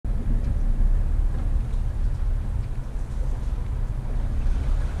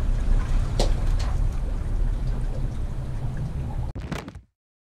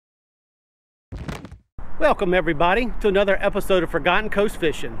Welcome everybody to another episode of Forgotten Coast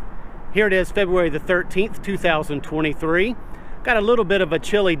Fishing. Here it is, February the 13th, 2023. Got a little bit of a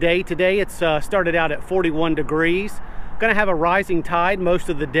chilly day today. It's started out at 41 degrees. Gonna have a rising tide most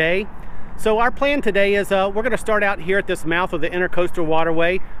of the day. So our plan today is we're gonna start out here at this mouth of the Intercoastal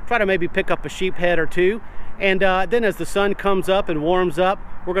Waterway, try to maybe pick up a sheephead or two. And then as the sun comes up and warms up,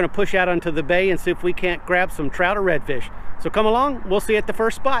 we're gonna push out onto the bay and see if we can't grab some trout or redfish. So come along, we'll see you at the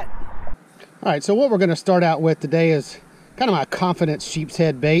first spot. All right, so what we're going to start out with today is kind of my confidence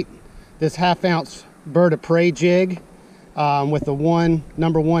sheepshead bait. This 1/2 ounce bird of prey jig with the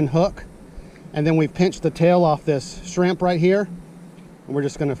number one hook. And then we've pinched the tail off this shrimp right here. And we're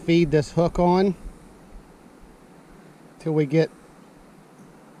just going to feed this hook on till we get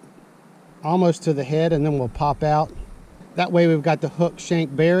almost to the head, and then we'll pop out. That way we've got the hook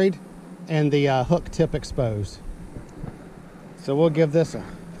shank buried and the hook tip exposed. So we'll give this a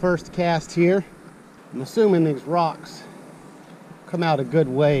first cast here. I'm assuming these rocks come out a good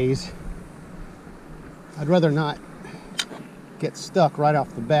ways. I'd rather not get stuck right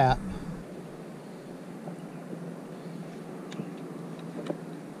off the bat.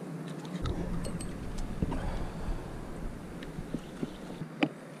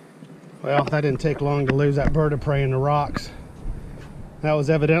 Well, that didn't take long to lose that bird of prey in the rocks. That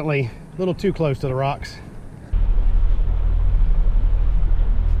was evidently a little too close to the rocks.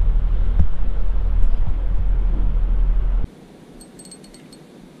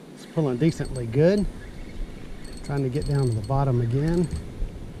 Pulling decently good. Trying to get down to the bottom again.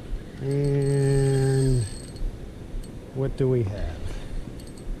 And what do we have?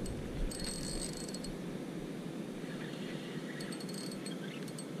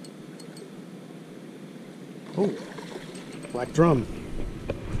 Oh, black drum.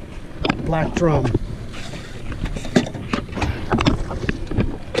 Black drum.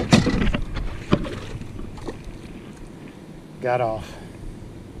 Got off.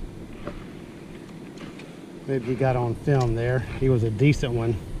 Maybe he got on film there. He was a decent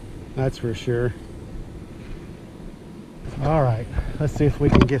one, that's for sure. All right, let's see if we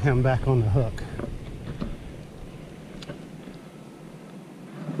can get him back on the hook.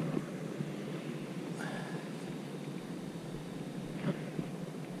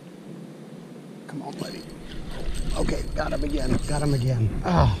 Come on, buddy. Okay, got him again. Got him again.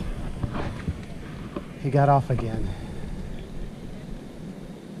 Oh, he got off again.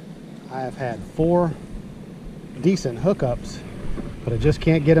 I have had 4 decent hookups, but I just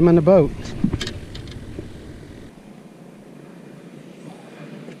can't get them in the boat.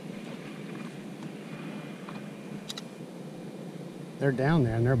 They're down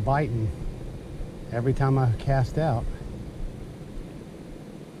there and they're biting every time I cast out.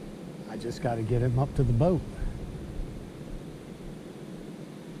 I just got to get him up to the boat.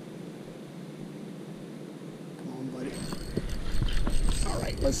 Come on, buddy. All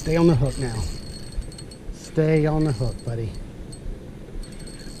right, let's stay on the hook now. Stay on the hook, buddy.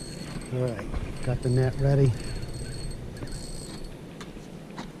 All right, got the net ready.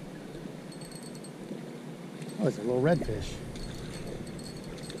 Oh, it's a little redfish.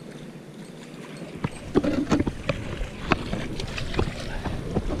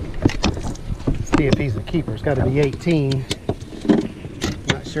 See if he's a keeper. It's got to be 18.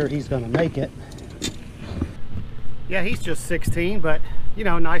 Not sure he's going to make it. Yeah, he's just 16, but you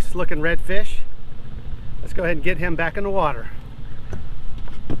know, nice looking redfish. Let's go ahead and get him back in the water.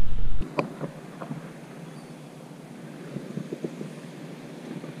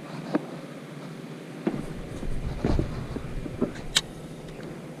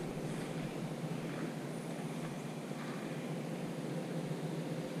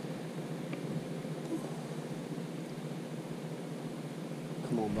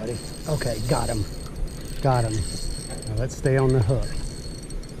 Come on, buddy. Okay, got him. Got him. Now let's stay on the hook.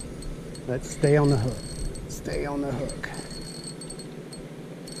 Let's stay on the hook. Stay on the hook.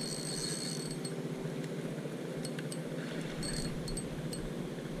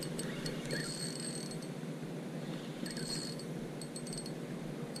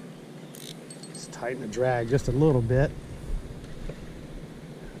 Let's tighten the drag just a little bit.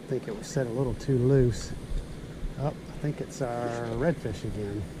 I think it was set a little too loose. Oh, I think it's our redfish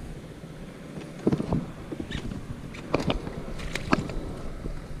again.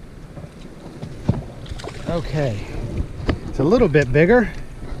 Okay, it's a little bit bigger.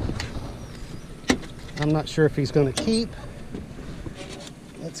 I'm not sure if he's going to keep.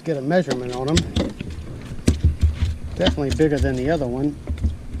 Let's get a measurement on him. Definitely bigger than the other one.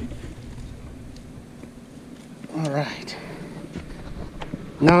 All right.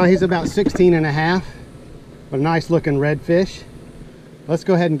 No, he's about 16 and a half, but a nice looking redfish. Let's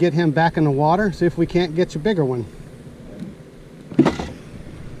go ahead and get him back in the water, see if we can't get you a bigger one.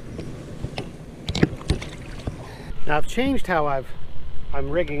 Now I've changed how I'm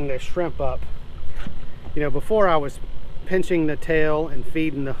rigging this shrimp up. You know, before I was pinching the tail and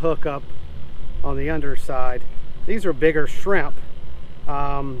feeding the hook up on the underside. These are bigger shrimp,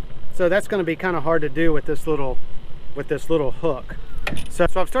 so that's going to be kind of hard to do with this little hook. So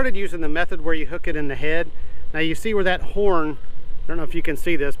I've started using the method where you hook it in the head. Now you see where that horn, I don't know if you can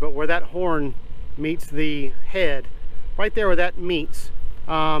see this, but where that horn meets the head, right there where that meets,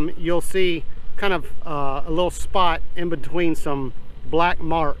 you'll see kind of a little spot in between some black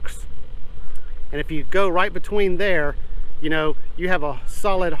marks. And if you go right between there, you know, you have a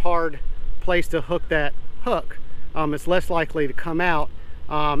solid hard place to hook that hook. It's less likely to come out,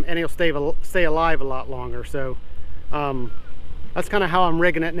 and it'll stay alive a lot longer. So that's kind of how I'm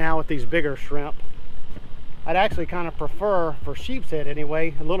rigging it now with these bigger shrimp. I'd actually kind of prefer, for sheepshead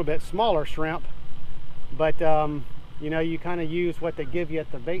anyway, a little bit smaller shrimp, but you know, you kind of use what they give you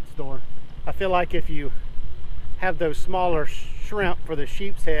at the bait store. I feel like if you have those smaller shrimp for the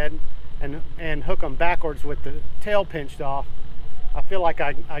sheepshead and hook them backwards with the tail pinched off, I feel like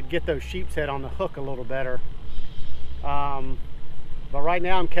I'd get those sheepshead on the hook a little better. But right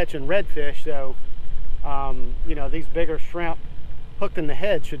now I'm catching redfish, so you know, these bigger shrimp hooked in the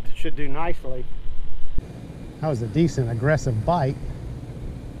head should do nicely. That was a decent aggressive bite.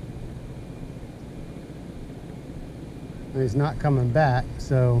 And he's not coming back,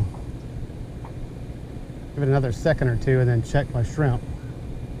 so give it another second or two and then check my shrimp.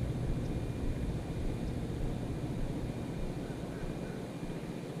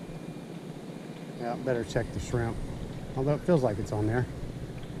 Yeah, better check the shrimp. Although it feels like it's on there.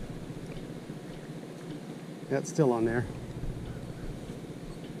 Yeah, it's still on there.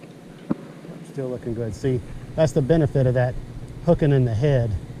 Still looking good. See, that's the benefit of that hooking in the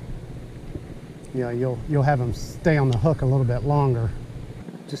head. You know, you'll have them stay on the hook a little bit longer.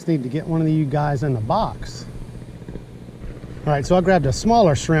 Just need to get one of you guys in the box. All right, so I grabbed a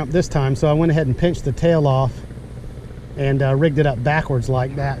smaller shrimp this time, so I went ahead and pinched the tail off and rigged it up backwards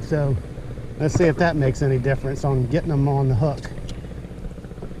like that. So let's see if that makes any difference on getting them on the hook.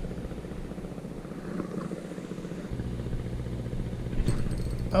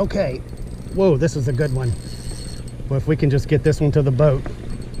 Okay, whoa, this is a good one. Well, if we can just get this one to the boat.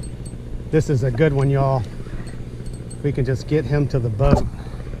 This is a good one, y'all. We can just get him to the boat.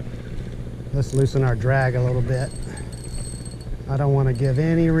 Let's loosen our drag a little bit. I don't want to give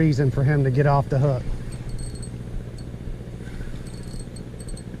any reason for him to get off the hook.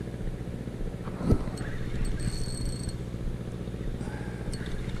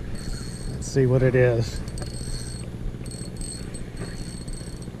 Let's see what it is.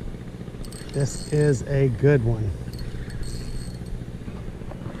 This is a good one.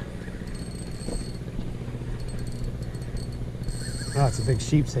 Oh, it's a big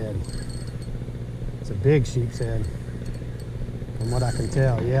sheepshead. It's a big sheepshead, from what I can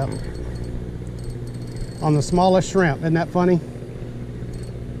tell. Yep. On the smallest shrimp. Isn't that funny?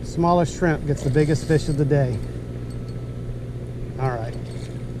 Smallest shrimp gets the biggest fish of the day. All right.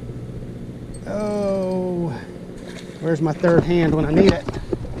 Oh, where's my third hand when I need it?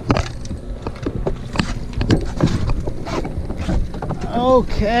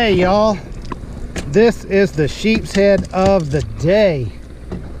 Okay, y'all. This is the sheepshead of the day.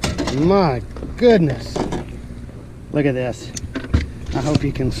 My goodness. Look at this. I hope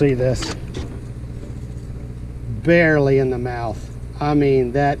you can see this. Barely in the mouth. I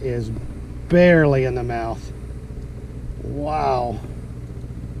mean, that is barely in the mouth. Wow.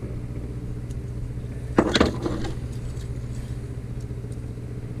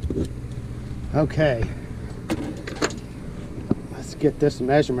 Okay. Let's get this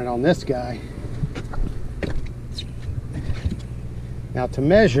measurement on this guy. Now to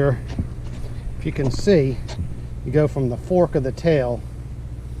measure, if you can see, you go from the fork of the tail,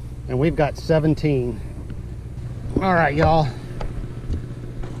 and we've got 17. All right, y'all,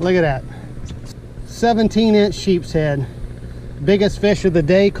 look at that. 17-inch sheepshead, biggest fish of the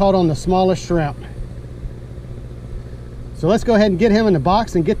day, caught on the smallest shrimp. So let's go ahead and get him in the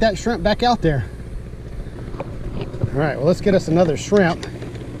box and get that shrimp back out there. All right, well, let's get us another shrimp.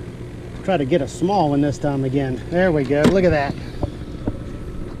 Try to get a small one this time again. There we go, look at that.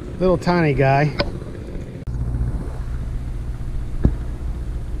 Little tiny guy.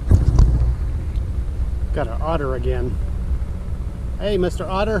 Got an otter again. Hey, Mr.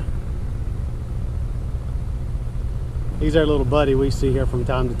 Otter. He's our little buddy we see here from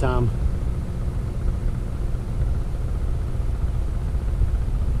time to time.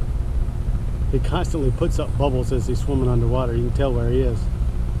 He constantly puts up bubbles as he's swimming underwater. You can tell where he is.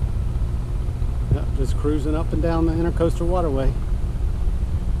 Yep, just cruising up and down the intercoastal waterway.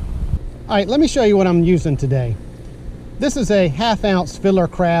 All right, let me show you what I'm using today. This is a 1/2 ounce filler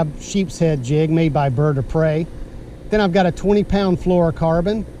crab sheepshead jig made by Bird of Prey. Then I've got a 20-pound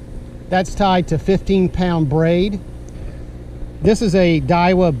fluorocarbon. That's tied to 15-pound braid. This is a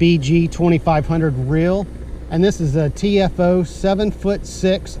Daiwa BG 2500 reel, and this is a TFO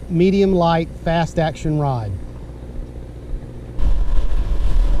 7'6" medium light fast action rod.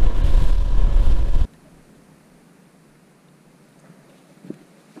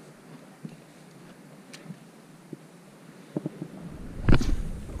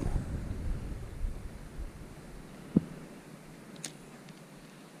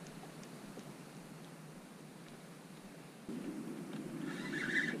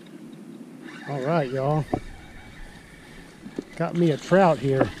 All right, y'all. Got me a trout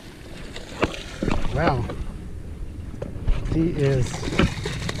here. Wow. He is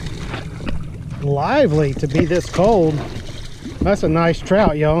lively to be this cold. That's a nice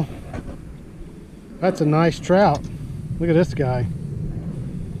trout, y'all. That's a nice trout. Look at this guy.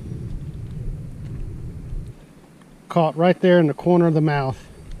 Caught right there in the corner of the mouth,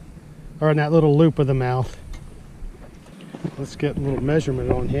 or in that little loop of the mouth. Let's get a little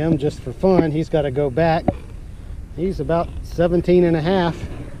measurement on him just for fun. He's got to go back. He's about 17.5.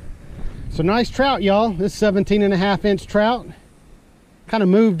 So nice trout, y'all. This 17.5-inch trout. Kind of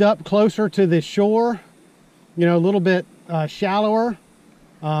moved up closer to the shore, you know, a little bit shallower.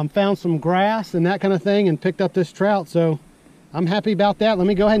 Found some grass and that kind of thing and picked up this trout. So I'm happy about that. Let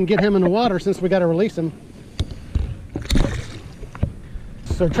me go ahead and get him in the water since we got to release him.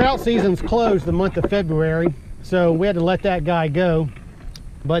 So trout season's closed the month of February. So we had to let that guy go.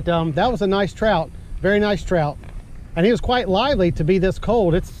 But that was a nice trout. Very nice trout. And he was quite lively to be this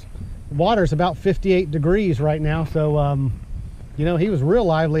cold. Water's about 58 degrees right now. So, you know, he was real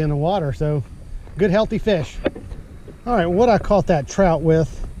lively in the water. So good, healthy fish. All right, what I caught that trout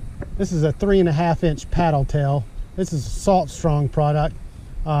with, this is a 3.5-inch paddle tail. This is a Salt Strong product,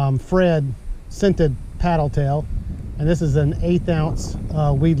 Fred scented paddle tail. And this is an 1/8 ounce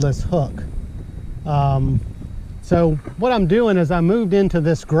weedless hook. So what I'm doing is I moved into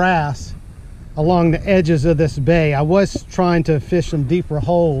this grass along the edges of this bay. I was trying to fish some deeper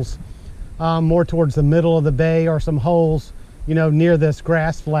holes, more towards the middle of the bay, or some holes, you know, near this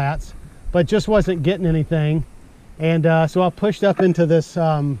grass flats, but just wasn't getting anything. And so I pushed up into this,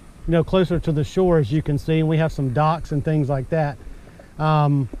 you know, closer to the shore, as you can see, and we have some docks and things like that.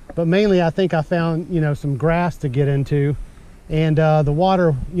 But mainly I think I found, you know, some grass to get into, and the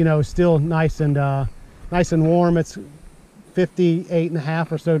water, you know, is still nice and warm. It's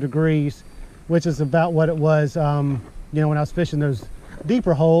 58.5 or so degrees, which is about what it was, you know, when I was fishing those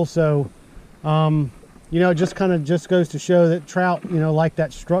deeper holes. So, you know, it just kind of just goes to show that trout, you know, like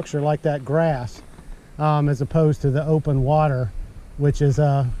that structure, like that grass, as opposed to the open water, which is,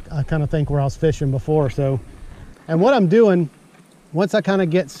 I kind of think where I was fishing before. So, and what I'm doing, once I kind of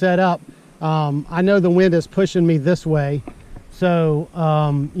get set up, I know the wind is pushing me this way. So,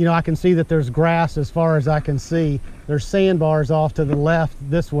 you know, I can see that there's grass as far as I can see. There's sandbars off to the left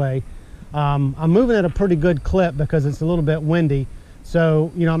this way. I'm moving at a pretty good clip because it's a little bit windy.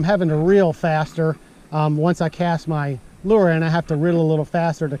 So, you know, I'm having to reel faster. Once I cast my lure in, I have to reel a little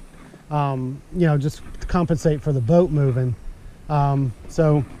faster to, you know, just to compensate for the boat moving.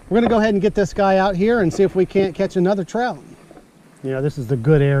 So we're going to go ahead and get this guy out here and see if we can't catch another trout. You know, this is the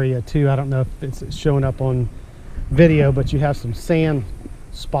good area too. I don't know if it's showing up on video, but you have some sand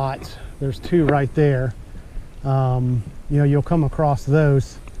spots. There's two right there. You know, you'll come across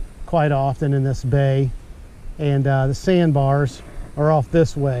those quite often in this bay, and the sandbars are off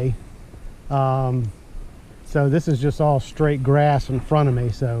this way. So this is just all straight grass in front of me.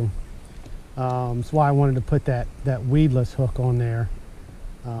 So that's why I wanted to put that weedless hook on there.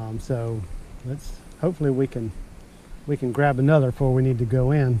 So hopefully we can grab another before we need to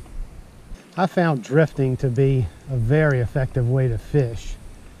go in. I found drifting to be a very effective way to fish.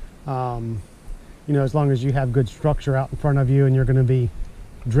 You know, as long as you have good structure out in front of you and you're going to be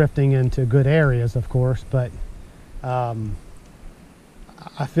drifting into good areas, of course. But I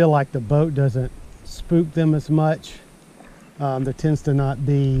feel like the boat doesn't spook them as much. There tends to not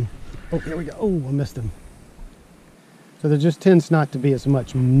be, oh, here we go. Oh, I missed him. So there just tends not to be as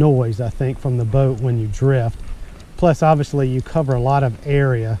much noise, I think, from the boat when you drift. Plus, obviously, you cover a lot of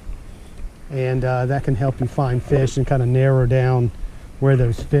area, and that can help you find fish and kind of narrow down where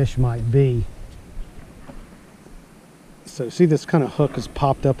those fish might be. So see, this kind of hook has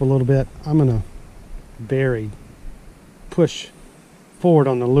popped up a little bit. I'm gonna push forward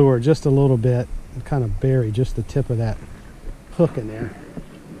on the lure just a little bit and kind of bury just the tip of that hook in there.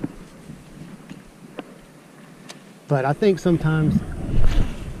 But I think sometimes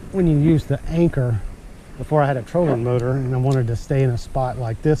when you use the anchor, before I had a trolling motor and I wanted to stay in a spot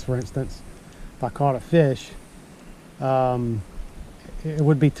like this, for instance, if I caught a fish, it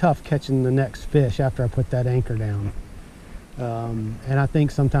would be tough catching the next fish after I put that anchor down. And I think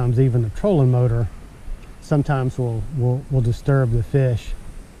sometimes even the trolling motor sometimes will disturb the fish.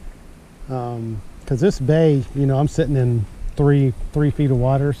 Because this bay, you know, I'm sitting in three feet of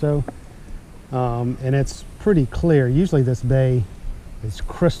water or so, and it's pretty clear. Usually this bay is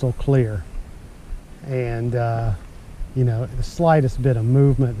crystal clear, and you know, the slightest bit of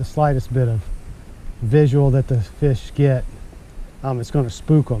movement, the slightest bit of visual that the fish get, it's going to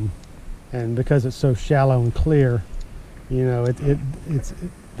spook them. And because it's so shallow and clear, you know,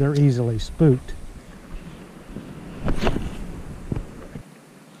 they're easily spooked.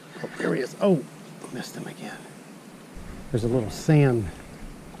 Oh, there he is. Oh, missed him again. There's a little sand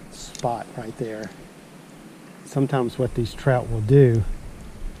spot right there. Sometimes what these trout will do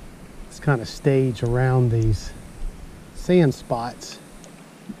is kind of stage around these sand spots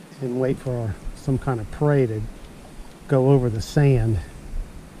and wait for some kind of prey to go over the sand,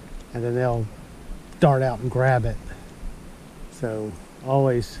 and then they'll dart out and grab it. So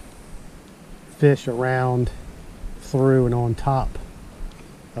always fish around, through, and on top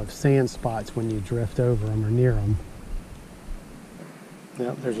of sand spots when you drift over them or near them.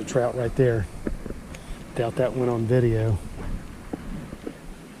 Yep, there's a trout right there. Doubt that went on video.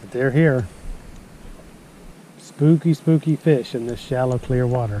 But they're here. Spooky, spooky fish in this shallow, clear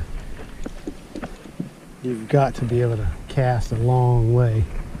water. You've got to be able to cast a long way.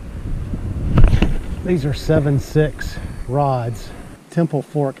 These are 7/6 rods, Temple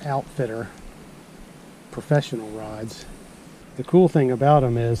Fork Outfitter professional rods. The cool thing about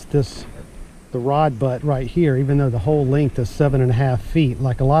them is the rod butt right here, even though the whole length is 7.5 feet,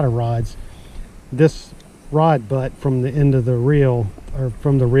 like a lot of rods, this rod butt from the end of the reel, or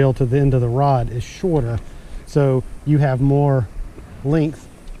from the reel to the end of the rod, is shorter, so you have more length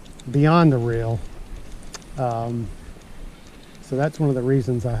beyond the reel. So that's one of the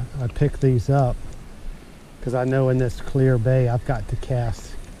reasons I picked these up, because I know in this clear bay I've got to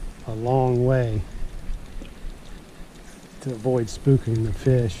cast a long way to avoid spooking the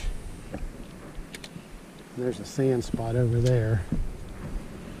fish. There's a sand spot over there.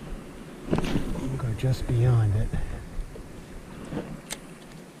 I'll go just beyond it.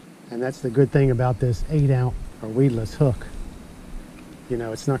 And that's the good thing about this 8-ounce or weedless hook. You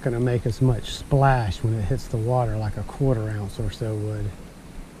know, it's not going to make as much splash when it hits the water like a 1/4 ounce or so would.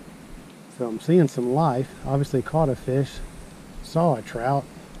 So I'm seeing some life. Obviously caught a fish, saw a trout.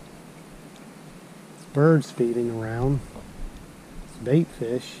 It's birds feeding around. It's bait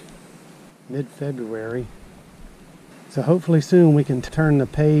fish, mid-February. So hopefully soon we can turn the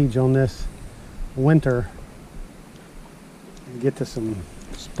page on this winter and get to some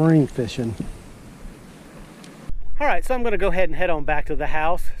spring fishing. All right, so I'm going to go ahead and head on back to the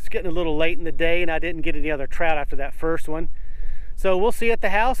house. It's getting a little late in the day and I didn't get any other trout after that first one. So we'll see you at the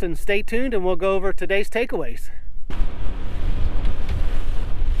house, and stay tuned and we'll go over today's takeaways.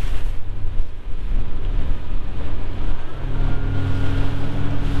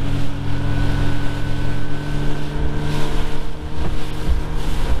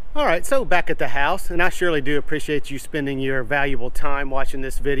 All right, so back at the house, and I surely do appreciate you spending your valuable time watching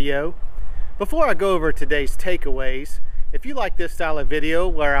this video. Before I go over today's takeaways, if you like this style of video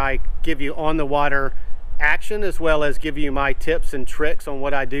where I give you on the water action as well as give you my tips and tricks on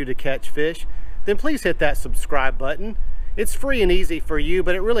what I do to catch fish, then please hit that subscribe button. It's free and easy for you,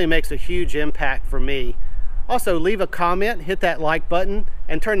 but it really makes a huge impact for me. Also, leave a comment, hit that like button,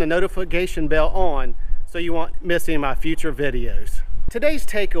 and turn the notification bell on so you won't miss any of my future videos. Today's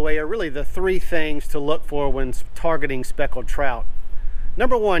takeaway are really the 3 things to look for when targeting speckled trout.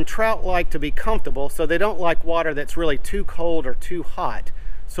 Number 1, trout like to be comfortable, so they don't like water that's really too cold or too hot.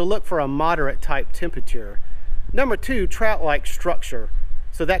 So look for a moderate type temperature. Number 2, trout like structure.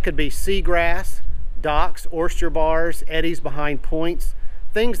 So that could be seagrass, docks, oyster bars, eddies behind points,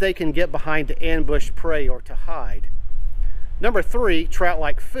 things they can get behind to ambush prey or to hide. Number 3, trout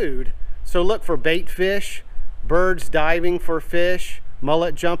like food. So look for bait fish, birds diving for fish,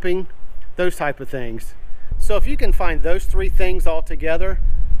 mullet jumping, those type of things. So if you can find those 3 things all together,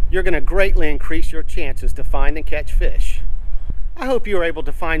 you're going to greatly increase your chances to find and catch fish. I hope you were able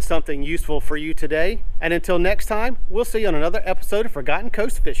to find something useful for you today, and until next time, we'll see you on another episode of Forgotten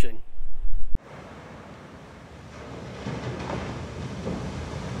Coast Fishing.